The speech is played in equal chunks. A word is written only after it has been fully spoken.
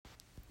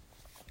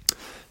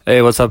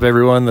Hey, what's up,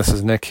 everyone? This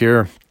is Nick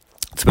here.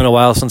 It's been a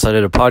while since I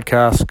did a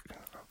podcast.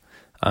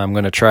 I'm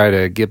going to try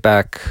to get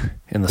back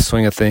in the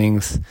swing of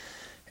things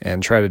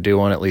and try to do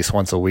one at least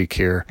once a week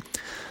here.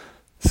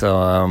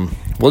 So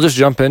we'll just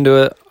jump into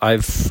it.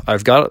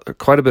 I've got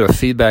quite a bit of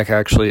feedback,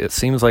 actually. It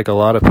seems like a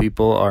lot of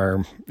people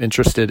are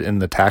interested in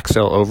the tax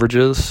sale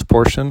overages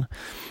portion,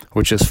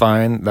 which is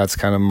fine. That's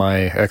kind of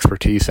my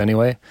expertise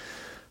anyway.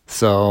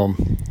 So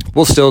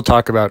we'll still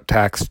talk about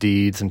tax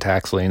deeds and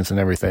tax liens and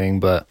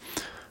everything, but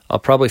I'll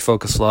probably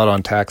focus a lot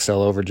on tax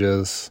sale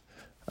overages.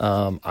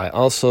 I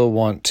also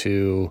want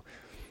to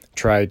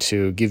try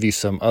to give you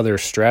some other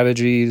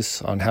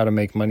strategies on how to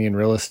make money in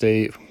real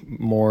estate,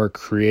 more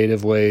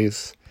creative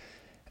ways.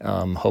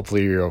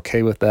 Hopefully you're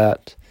okay with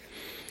that.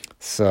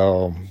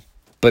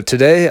 But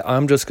today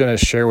I'm just going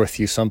to share with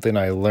you something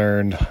I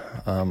learned.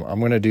 I'm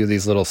going to do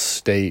these little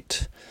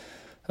state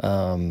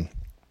kind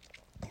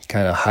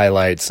of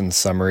highlights and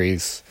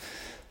summaries.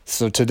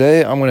 So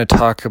today I'm going to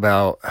talk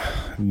about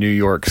New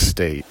York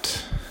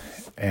State.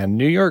 And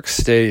New York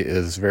State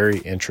is very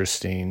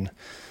interesting.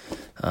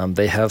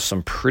 They have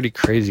some pretty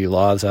crazy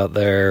laws out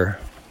there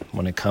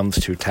when it comes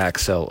to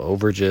tax sale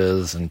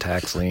overages and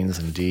tax liens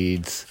and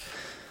deeds.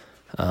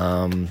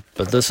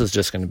 But this is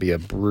just going to be a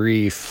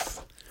brief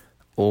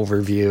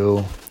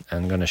overview.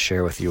 I'm going to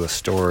share with you a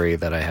story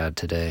that I had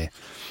today.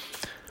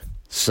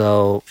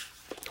 So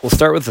we'll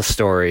start with the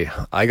story.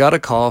 I got a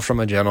call from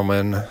a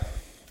gentleman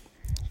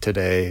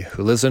today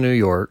who lives in New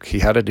York. He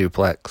had a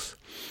duplex.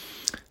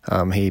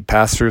 He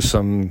passed through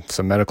some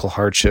medical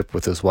hardship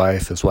with his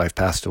wife. His wife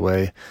passed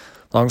away.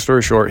 Long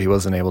story short, he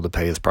wasn't able to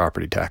pay his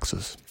property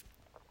taxes.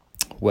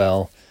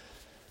 Well,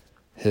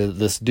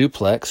 this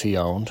duplex he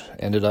owned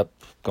ended up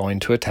going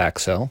to a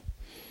tax sale,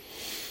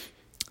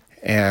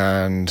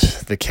 and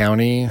the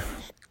county,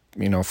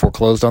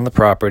 foreclosed on the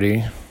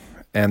property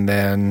and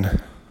then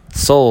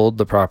sold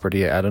the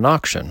property at an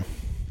auction.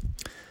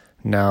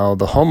 Now,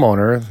 the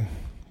homeowner,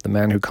 the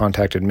man who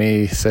contacted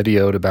me, said he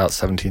owed about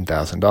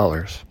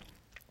 $17,000.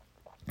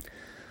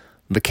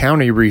 The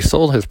county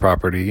resold his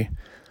property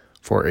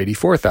for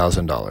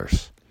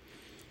 $84,000.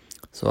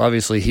 So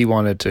obviously he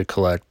wanted to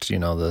collect, the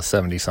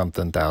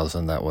 70-something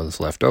thousand that was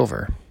left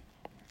over.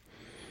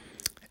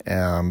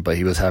 But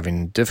he was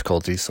having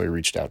difficulties, so he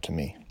reached out to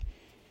me.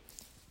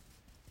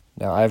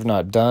 Now, I've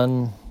not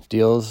done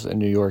deals in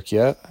New York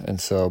yet,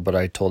 but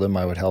I told him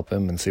I would help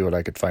him and see what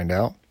I could find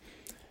out.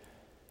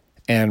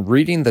 And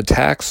reading the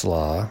tax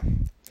law,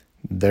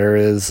 there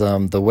is,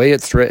 the way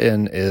it's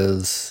written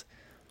is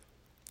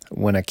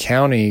when a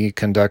county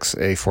conducts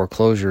a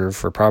foreclosure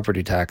for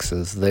property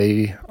taxes,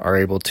 they are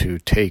able to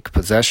take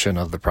possession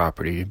of the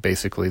property.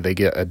 Basically, they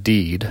get a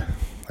deed,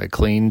 a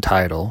clean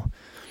title,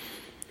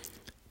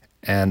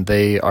 and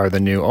they are the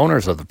new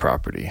owners of the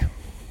property.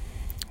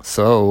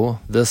 So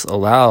this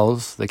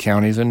allows the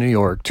counties in New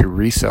York to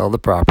resell the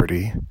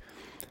property,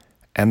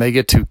 and they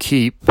get to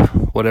keep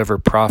whatever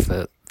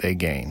profit they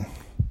gain.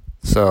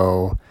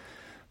 So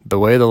the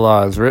way the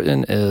law is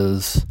written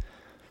is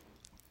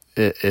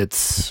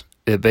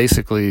it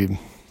basically,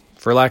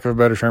 for lack of a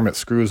better term, it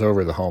screws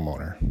over the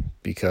homeowner,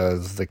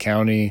 because the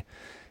county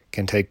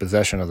can take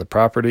possession of the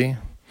property,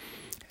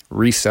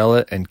 resell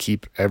it, and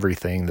keep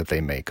everything that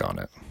they make on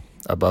it,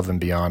 above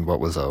and beyond what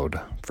was owed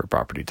for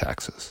property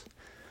taxes.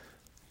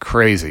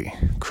 Crazy,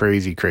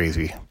 crazy,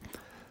 crazy.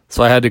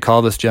 So I had to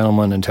call this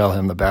gentleman and tell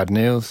him the bad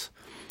news.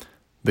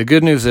 The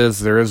good news is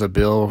there is a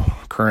bill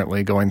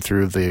currently going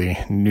through the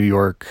New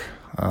York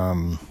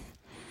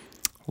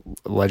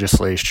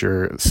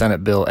legislature,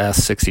 Senate Bill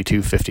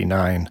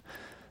S-6259,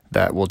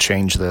 that will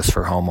change this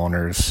for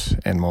homeowners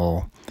and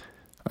will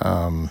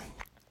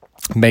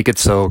make it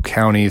so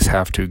counties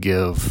have to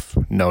give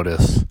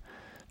notice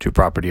to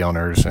property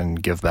owners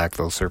and give back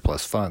those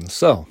surplus funds.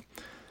 So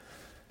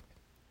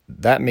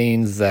that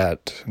means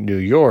that New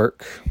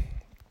York,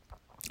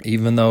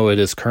 even though it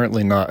is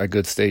currently not a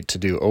good state to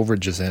do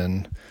overages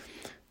in,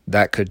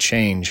 that could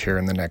change here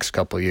in the next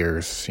couple of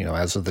years.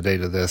 As of the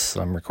date of this,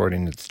 I'm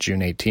recording, it's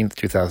June 18th,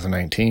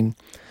 2019.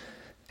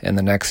 In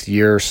the next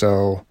year or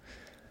so,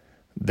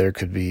 there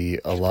could be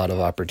a lot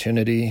of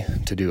opportunity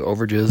to do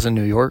overages in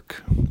New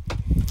York.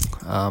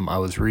 I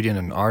was reading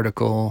an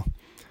article.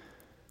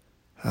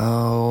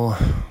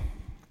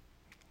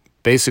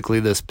 Basically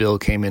this bill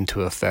came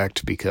into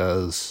effect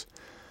because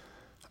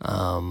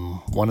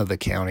one of the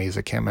counties,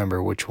 I can't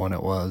remember which one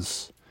it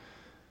was.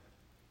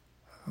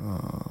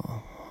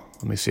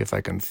 Let me see if I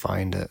can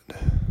find it.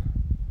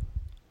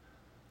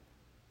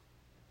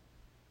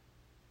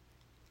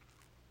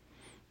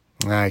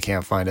 I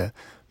can't find it.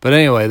 But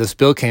anyway, this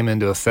bill came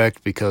into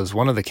effect because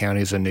one of the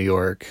counties in New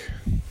York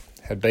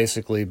had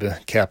basically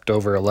kept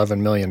over $11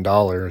 million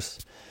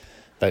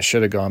that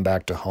should have gone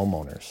back to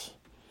homeowners.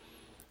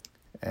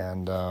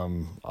 And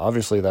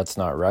obviously that's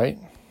not right,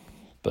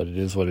 but it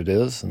is what it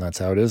is, and that's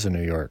how it is in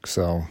New York.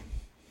 So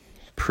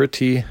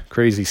pretty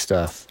crazy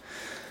stuff.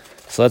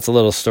 So that's a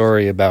little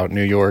story about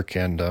New York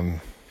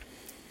and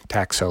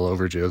tax sale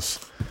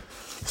overages.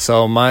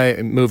 So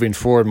moving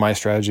forward, my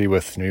strategy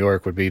with New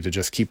York would be to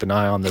just keep an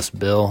eye on this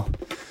bill,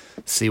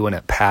 see when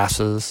it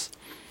passes,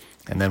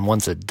 and then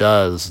once it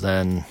does,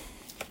 then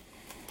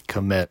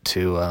commit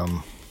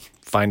to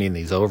finding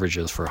these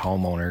overages for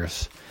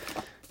homeowners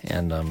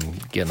and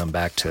getting them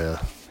back to,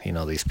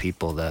 these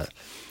people that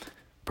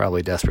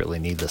probably desperately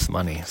need this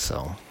money.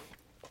 So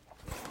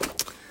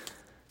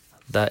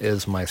that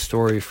is my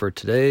story for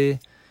today.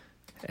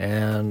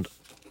 And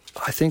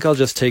I think I'll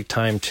just take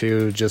time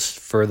to, just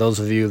for those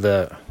of you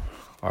that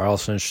are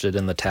also interested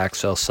in the tax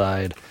sale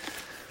side,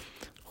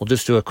 we'll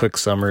just do a quick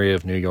summary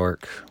of New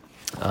York.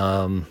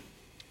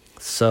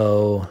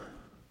 So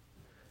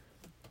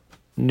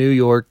New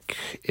York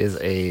is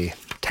a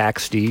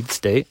tax deed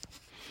state.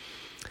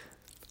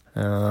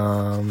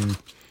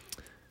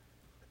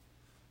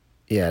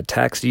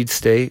 Tax deed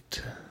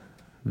state.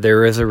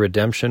 There is a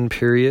redemption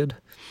period.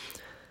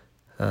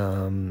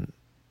 But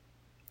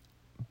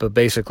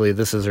basically,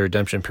 this is a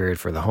redemption period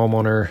for the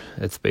homeowner.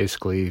 It's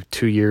basically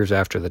 2 years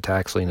after the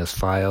tax lien is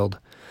filed.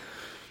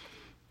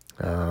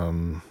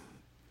 And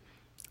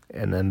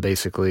then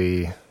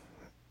basically,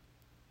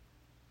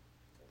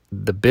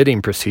 the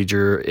bidding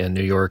procedure in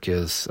New York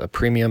is a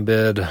premium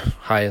bid,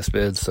 highest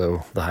bid,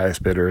 so the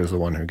highest bidder is the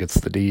one who gets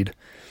the deed.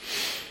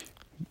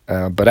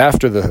 But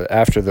after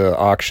the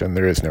auction,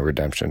 there is no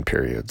redemption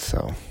period.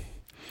 So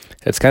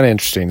it's kind of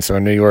interesting. So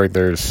in New York,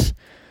 there's,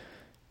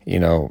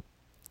 they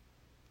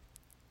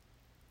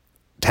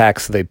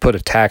put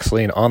a tax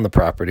lien on the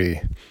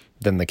property,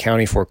 then the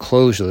county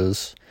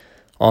forecloses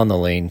on the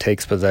lien,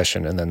 takes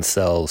possession, and then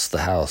sells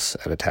the house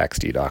at a tax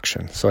deed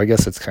auction. So I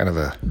guess it's kind of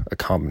a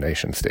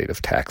combination state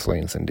of tax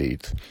liens and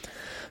deeds.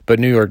 But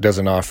New York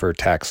doesn't offer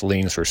tax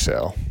liens for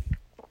sale,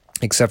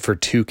 except for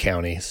 2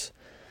 counties.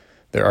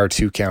 There are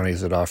 2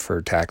 counties that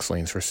offer tax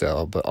liens for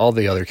sale, but all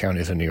the other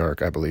counties in New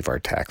York, I believe, are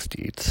tax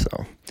deeds.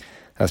 So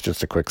that's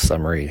just a quick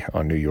summary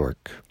on New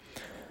York.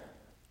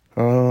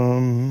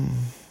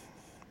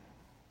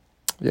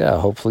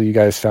 Hopefully you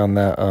guys found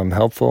that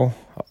helpful.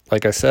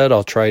 Like I said,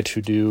 I'll try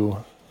to do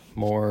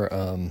more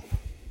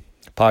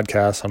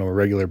podcasts on a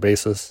regular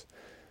basis.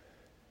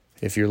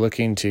 If you're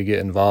looking to get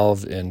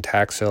involved in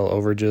tax sale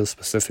overages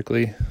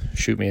specifically,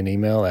 shoot me an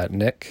email at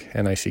nick,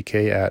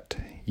 N-I-C-K, at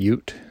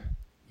UTE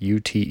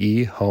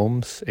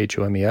Homes,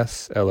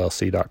 HOMES,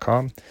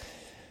 LLC.com.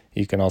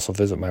 You can also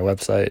visit my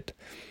website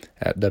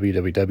at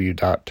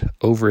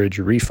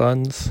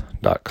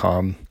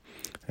www.overagerefunds.com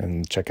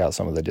and check out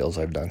some of the deals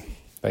I've done.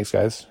 Thanks,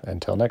 guys.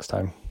 Until next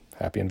time,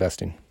 happy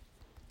investing.